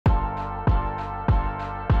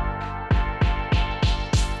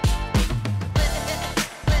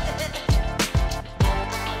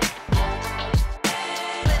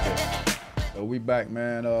we back,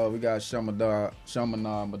 man. We got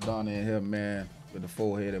Chaminade-Madonna in here, man, with the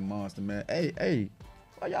four-headed monster, man. Hey,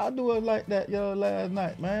 why y'all do it like that, yo, last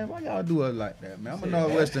night, man? Why y'all do it like that, man?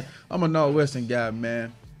 I'm a Northwestern guy,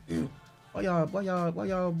 man. Why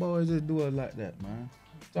y'all boys just do it like that, man?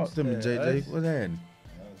 Talk to me, JJ. What's happening?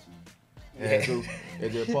 Yeah, so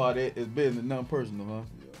it's just part of it. It's business, nothing personal, huh?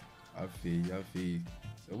 Yeah. I feel you.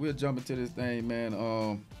 So we'll jump into this thing, man.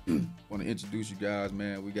 Want to introduce you guys,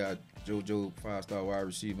 man. We got JoJo, 5-star wide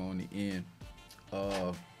receiver on the end.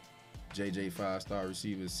 JJ, 5-star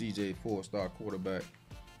receiver. CJ, 4-star quarterback.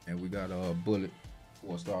 And we got Bullet,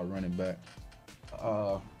 4-star running back.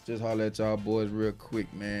 Just holler at y'all boys real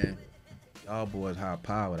quick, man. Y'all boys high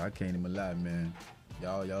powered. I can't even lie, man.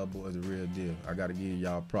 Y'all boys a real deal. I gotta give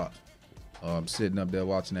y'all props. I'm sitting up there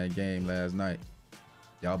watching that game last night.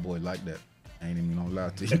 Y'all boys like that. I ain't even gonna lie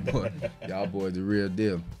to you, boy. Y'all boys the real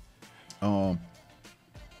deal.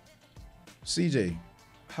 CJ,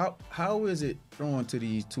 how is it throwing to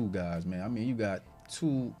these two guys, man? I mean, you got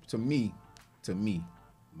two, to me,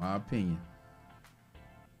 my opinion,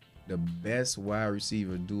 the best wide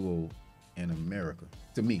receiver duo in America.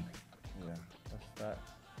 To me. Yeah, that's that.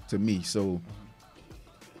 To me. So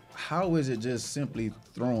how is it just simply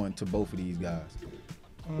throwing to both of these guys?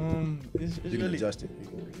 It's You can really adjust it.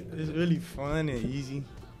 it's really fun and easy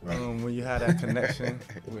when you have that connection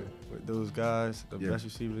with those guys, the best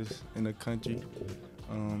receivers in the country.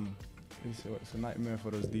 It's a nightmare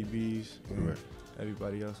for those DBs and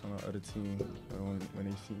everybody else on the other team when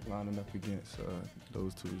they see lining up against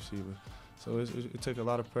those two receivers. So it took a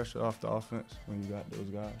lot of pressure off the offense when you got those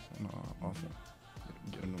guys on the offense,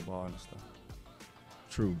 getting the ball and stuff.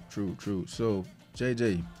 True. So,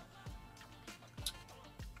 JJ,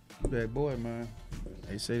 you that boy, man.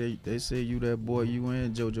 They say you that boy. You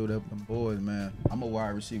and JoJo, them boys, man. I'm a wide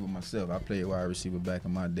receiver myself. I played wide receiver back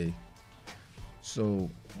in my day. So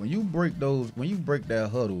when you break that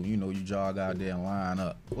huddle, you know, you jog out there and line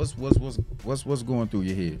up. What's going through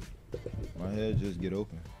your head? My head just get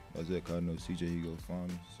open. That's it. 'Cause I know CJ he go find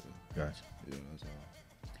me. So Gotcha. yeah, that's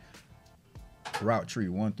all. Route tree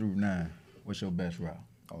 1 through 9. What's your best route?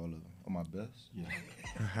 All of them. On my best. Yeah.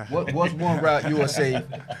 What's one route you would say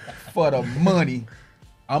for the money?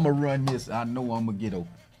 I'ma run this. I know I'ma get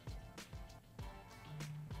open.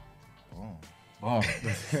 Oh,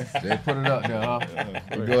 they put it up there, huh?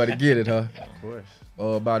 We go to get it, huh? Of course.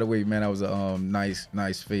 By the way, man, that was a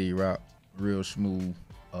nice fade route, real smooth.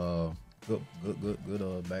 Good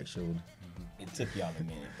back shoulder. It took y'all a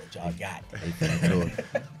minute, but y'all got it. They finna throw it.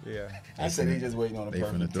 Yeah. I said they just waiting on the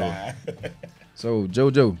perfect time. So,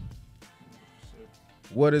 JoJo,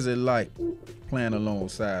 what is it like playing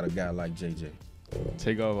alongside a guy like JJ?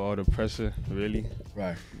 Take off all the pressure, really.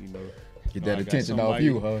 Right. You know, Get know that I got attention off somebody-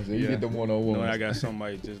 you, huh? So you get the one-on-one. Knowing I got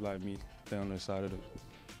somebody just like me down the side of the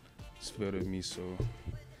field of me, so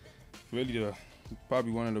really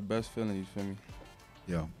probably one of the best feelings, you feel me?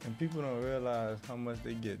 Yeah. And people don't realize how much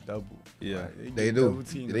they get double. Yeah. Like, They get do.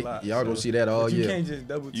 double-teamed a lot, Y'all gonna so- see that all but year. You can't just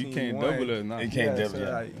double team You can't one. double it now. You can't Yeah, double so it.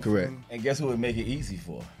 like, Correct. And guess who would make it easy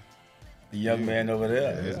for? The young man over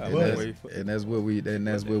there. And that's where we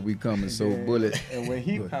coming. So Yeah, Bullet. And when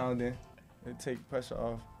he pounding, it take pressure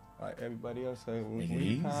off like everybody else. So when Make it he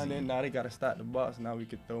easy. pounding, now they got to stop the box. Now we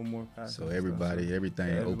can throw more passes. So and stuff. everything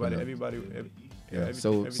Yeah, open up.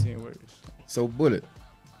 everything works. So Bullet,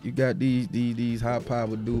 you got these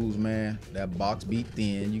high-powered dudes, man. That box be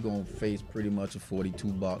thin. You gonna face pretty much a 42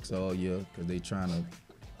 box all year because they trying to.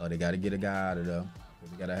 They got to get a guy out of there.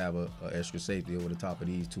 They got to have a extra safety over the top of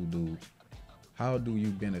these two dudes. How do you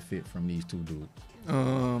benefit from these two dudes?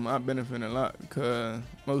 I benefit a lot because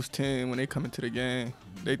most teams, when they come into the game,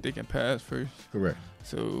 they can pass first. Correct.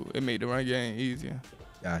 So it made the run game easier.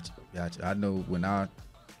 Gotcha. I know when I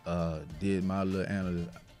did my little analysis,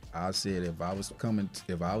 I said if I was a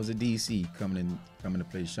DC coming to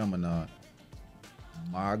play Chaminade,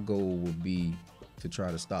 my goal would be to try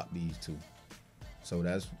to stop these two. So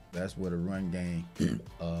that's where the run game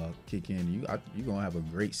kick in. You gonna have a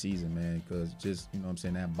great season, man, because just, you know what I'm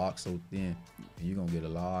saying, that box so thin, and you're gonna get a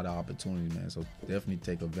lot of opportunities, man. So definitely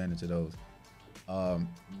take advantage of those.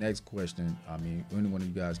 Next question. I mean, anyone of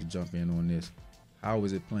you guys can jump in on this. How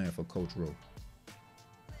is it playing for Coach Rowe?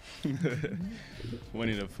 One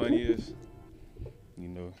of the funniest, you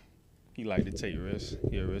know, he like to take risks.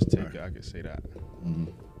 He a risk taker, I could say that. Mm-hmm.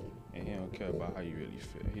 And he don't care about how you really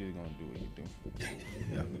feel. He just gonna do what he do.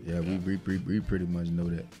 Yeah, we pretty much know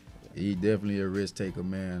that. He definitely a risk taker,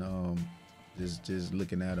 man. Just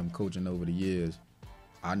looking at him coaching over the years,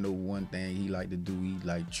 I know one thing he like to do. He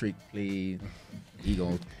like trick plays. He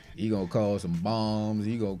gonna call some bombs.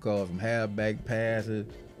 He gonna call some halfback passes.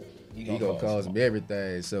 he gonna cause him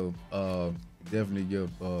everything. So definitely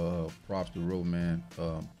give props to Ro, man,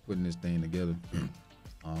 putting this thing together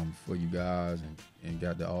for you guys and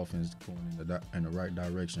got the offense going in the right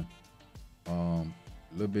direction. A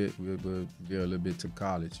little bit, we'll veer a little bit to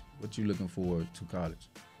college. What you looking forward to college,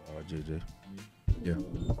 JJ? Yeah.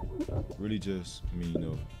 Really just,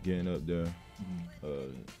 getting up there,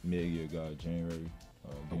 mid-year guy, January,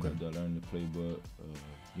 getting up there, learning the playbook,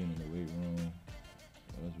 getting in the weight room.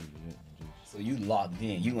 That's really it. So you locked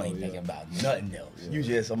in. You ain't thinking about nothing else. Yeah. You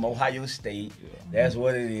just from Ohio State. Yeah. That's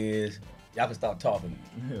what it is. Y'all can start talking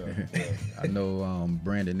to me. Yeah. I know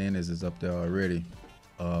Brandon Ennis is up there already.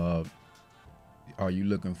 Are you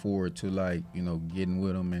looking forward to getting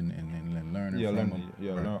with them and learning from them?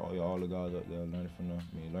 Yeah, Right. learn all the guys up there, learning from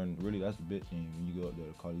them. Really, that's the big thing. When you go up there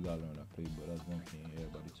to college, you gotta learn that playbook. That's one thing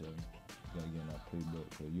everybody tell me. You gotta get in that playbook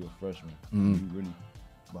because you're a freshman. You really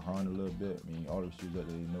behind a little bit. All the shoes up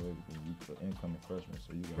there, they know everything. You for incoming freshmen,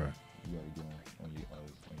 so you gotta get on your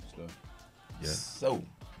stuff. Yeah. So,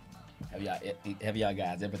 have y'all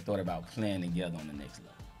guys ever thought about playing together on the next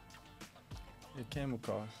level? It came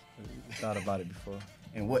across. I thought about it before.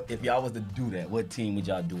 And what if y'all was to do that? What team would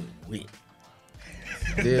y'all do it with?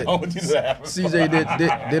 Did, Don't do that.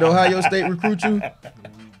 CJ, did Ohio State recruit you?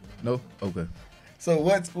 No? Okay. So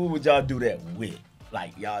what school would y'all do that with?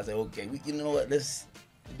 Like y'all say, okay, you know what? Let's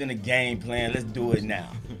in the game plan. Let's do it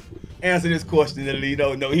now. Answer this question, the lead.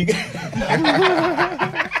 No, he.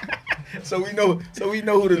 So we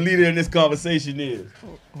know who the leader in this conversation is.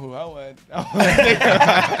 Who I want.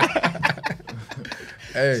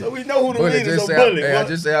 Hey, So we know who the Bullet, leader is. just So say, Bullet, I what?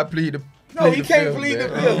 just say I plead the. No, he can't plead the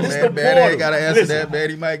fifth. This the man, portal. ain't gotta answer Listen. that, man.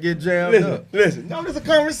 He might get jammed up. Listen. No, there's a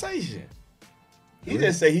conversation. He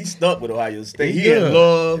just say he stuck with Ohio State. He good. in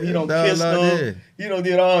love. He don't Dog kiss locked them. in. He don't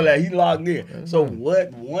did all that. He locked in. That's So right.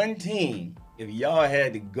 what one team, if y'all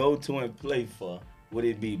had to go to and play for, would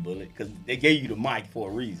it be, Bullet? Because they gave you the mic for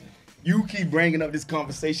a reason. You keep bringing up this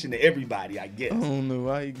conversation to everybody, I guess. I don't know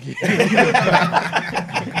why you get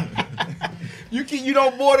You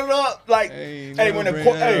don't board it up like, Hey, hey, never when the bring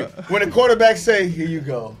that up. when the quarterback say, "Here you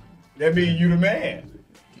go," that means you the man.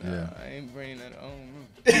 Yeah. I ain't bringing that on.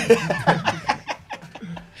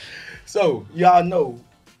 So y'all know,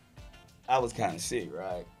 I was kind of sick,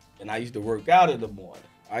 right? And I used to work out in the morning.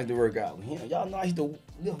 I used to work out with him. Y'all know I used to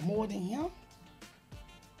lift more than him.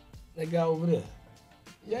 That guy over there.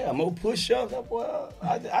 Yeah, more push-ups. That boy,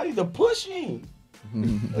 I used to push him.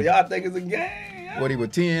 So y'all think it's a game? What, he was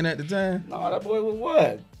 10 at the time? No, that boy was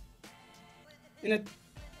what? In the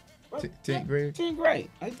 10th grade? 10th grade.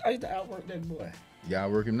 I used to outwork that boy.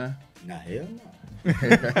 Y'all working now? Nah, hell no.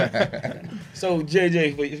 So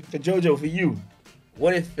JJ, for JoJo, for you,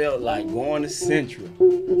 what it felt like going to Central,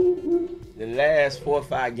 the last 4 or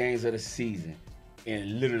 5 games of the season,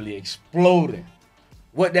 and literally exploding.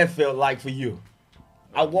 What that felt like for you?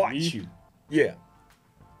 I watched you. Yeah.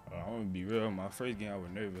 I'm gonna be real. My first game, I was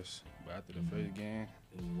nervous, but after the first game,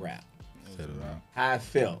 Rap. Settle down. How it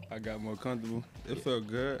felt. I got more comfortable. It felt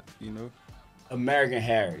good, American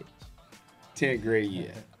Heritage, 10th grade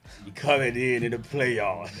year. You coming in the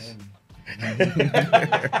playoffs.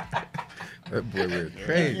 That boy went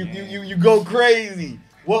crazy. You go crazy.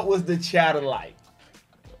 What was the chatter like?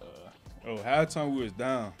 Halftime we was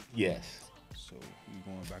down, Yes. so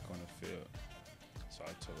we going back on the field. So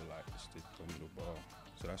I told her stick throw me the ball.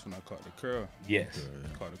 So that's when I caught the curl. Yes.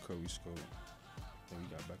 Caught the curl, we scored. Then we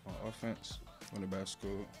got back on offense. Went back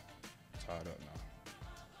scored. Tied up now.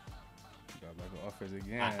 We got back on offense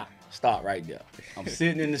again. Stop right there. I'm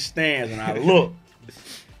sitting in the stands and I look.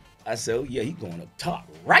 I said, oh, yeah, he going up top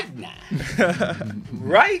right now.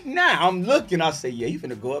 Right now. I'm looking. I say, yeah, he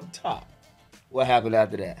finna go up top. What happened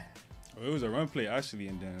after that? It was a run play actually,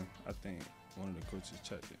 and then I think one of the coaches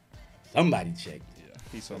checked it. Somebody checked it. Yeah,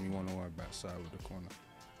 he saw me one-on-one backside with the corner.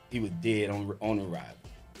 He was dead on arrival.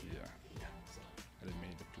 Yeah, I didn't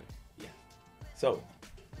make the play. So,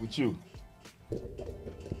 with you,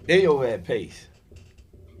 they over at pace.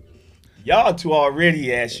 Y'all two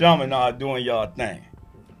already at Chaminade doing y'all thing.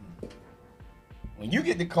 When you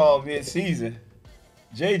get the call mid-season,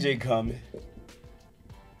 JJ coming,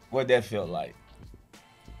 what that felt like?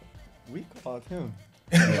 We called him.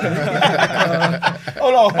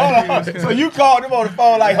 Hold on. So you called him on the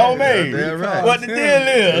phone like homemade. Yeah, right. What the deal We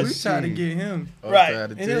is? tried to get him. Right.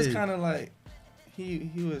 Outside the And it was team. kind of like,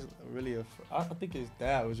 he was really, I think his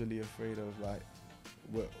dad was really afraid of like,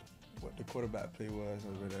 what the quarterback play was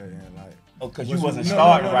over there, and like. Oh, because you wasn't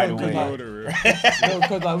starting right away.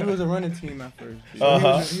 Because like we was a running team at first.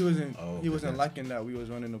 He wasn't liking that we was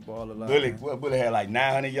running the ball a lot. Bully had like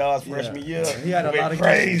 900 yards freshman year. Yeah, he had a lot of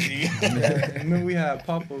crazy. And then we had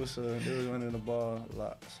Popo, so they was running the ball a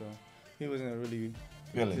lot. So he wasn't really.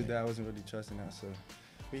 His dad wasn't really trusting that. So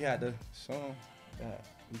we had to show him that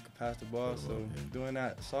we could pass the ball. So doing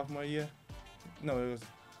that sophomore year, no, it was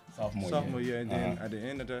sophomore year, and then at the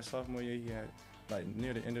end of that sophomore year, he had like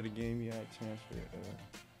near the end of the game, he had transferred.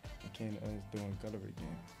 Came to us doing Gulliver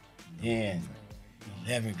game. Yeah,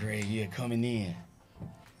 11th grade year coming in.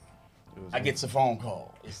 I get the phone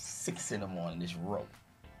call. It's 6 in the morning. It's Ro.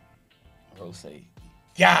 Ro say,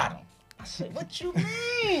 got him. I said, what you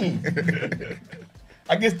mean?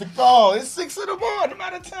 I get the call. It's 6 in the morning. I'm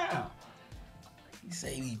out of town. He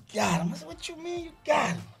say, we got him. I said, what you mean you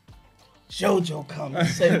got him? JoJo coming. I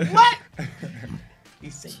said, what? He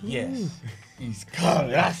said, yes, he's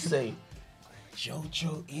coming. I say,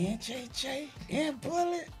 JoJo and JJ and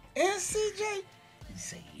Bullet and CJ? He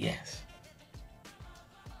said, yes.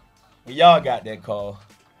 When y'all got that call,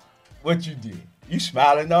 what you did? You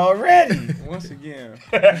smiling already. Once again.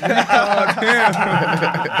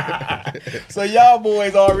 So y'all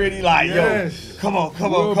boys already like, yo, come on. We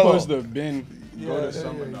were supposed to have been go to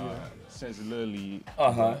Chaminade since Little League.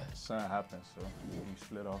 Something happened, so we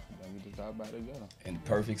split off and then we just got back together. In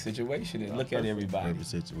perfect situation, and look at everybody. Perfect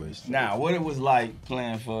situation. Now, what it was like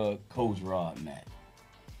playing for Coach Rod Mack?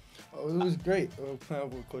 Oh, it was great playing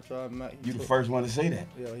with Coach Rod Mack. You the first one to say that.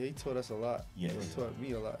 Yeah, he taught us a lot. Yes. He taught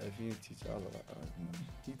me a lot. If he didn't teach y'all a lot,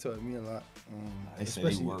 he taught me a lot. They said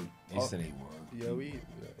they worked. They said they worked. Yeah, we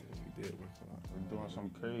did work a lot. We're doing some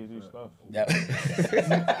crazy stuff. Yeah.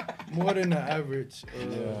 More than the average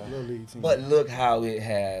Little League team. But look how it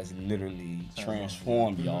has literally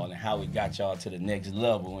transformed y'all and how it got y'all to the next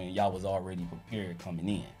level, and y'all was already prepared coming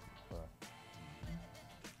in.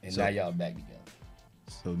 And now y'all back together.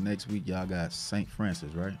 So next week y'all got St.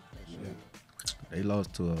 Francis, right? Yeah. They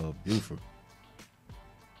lost to Buford.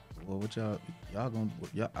 Well, what y'all gonna?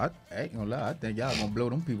 I ain't gonna lie. I think y'all gonna blow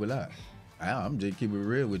them people out. I'm just keep it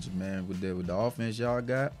real with you, man. With the offense y'all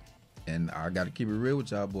got, and I got to keep it real with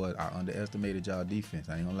y'all, boys. I underestimated y'all defense.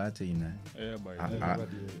 I ain't gonna lie to you now.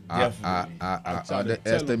 I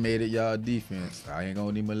underestimated y'all defense. I ain't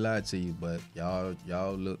gonna even lie to you, but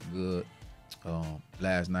y'all look good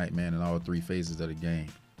last night, man, in all 3 phases of the game.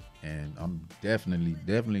 And I'm definitely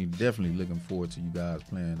looking forward to you guys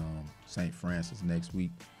playing St. Francis next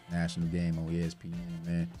week, national game on ESPN,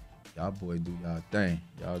 man. Y'all boys do y'all thing.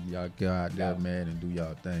 Y'all go out there, man, and do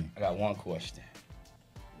y'all thing. I got one question.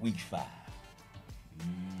 Week 5.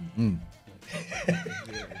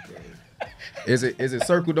 Is it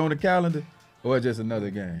circled on the calendar or just another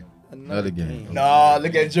game? Another game. No,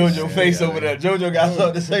 look at JoJo's face over there. JoJo got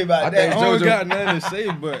something to say about that. I don't got nothing to say,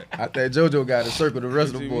 but I think JoJo got to circle the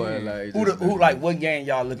rest of the boys. Like, what game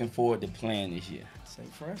y'all looking forward to playing this year? St.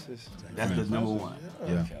 Francis. That's the number 1.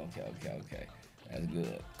 Yeah. Okay. That's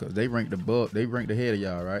good. Cause they ranked ahead of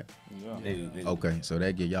y'all, right? Yeah. They Okay, so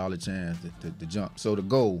that give y'all a chance to jump. So the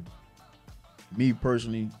goal, me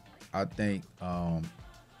personally, I think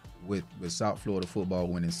with South Florida football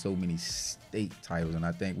winning so many state titles, and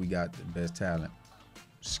I think we got the best talent,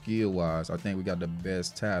 skill-wise, I think we got the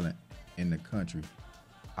best talent in the country.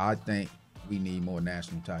 I think we need more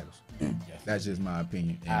national titles. That's just my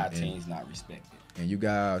opinion. Our team's not respected. And you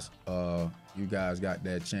guys got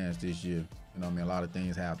that chance this year. You know what I mean? A lot of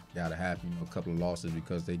things got to happen. You know, a couple of losses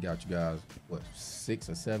because they got you guys, 6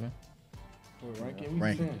 or 7?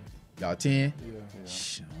 Ranking. Y'all 10? Yeah.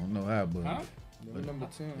 Shh, I don't know how, but We're number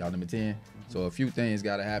 10. y'all number 10. So a few things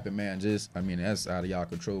got to happen, man. That's out of y'all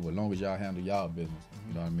control. But as long as y'all handle y'all business,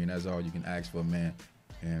 you know what I mean? That's all you can ask for, man.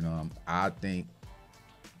 And I think,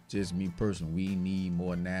 just me personally, we need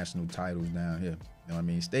more national titles down here. You know what I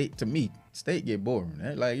mean? State get boring.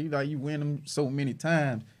 Like you win them so many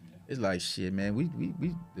times. It's like, shit, man, we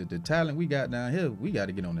the talent we got down here, we got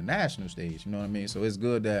to get on the national stage. You know what I mean? So it's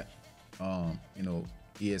good that,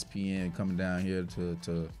 ESPN coming down here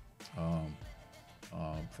to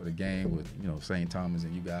for the game with, St. Thomas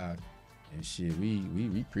and you guys. And shit,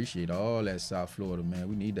 we appreciate all that South Florida, man.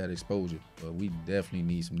 We need that exposure. But we definitely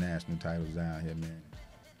need some national titles down here, man.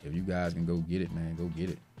 If you guys can go get it, man, go get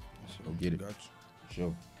it. Go get it. Gotcha. For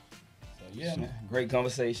sure. Yeah, man. Great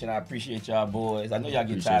conversation. I appreciate y'all boys. I know y'all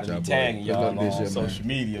get tired of me tagging y'all on social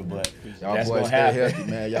media, but y'all that's boys gonna stay happen.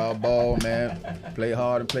 healthy, man. Y'all ball, man. Play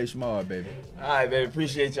hard and play smart, baby. All right, baby.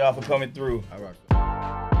 Appreciate y'all for coming through. All right.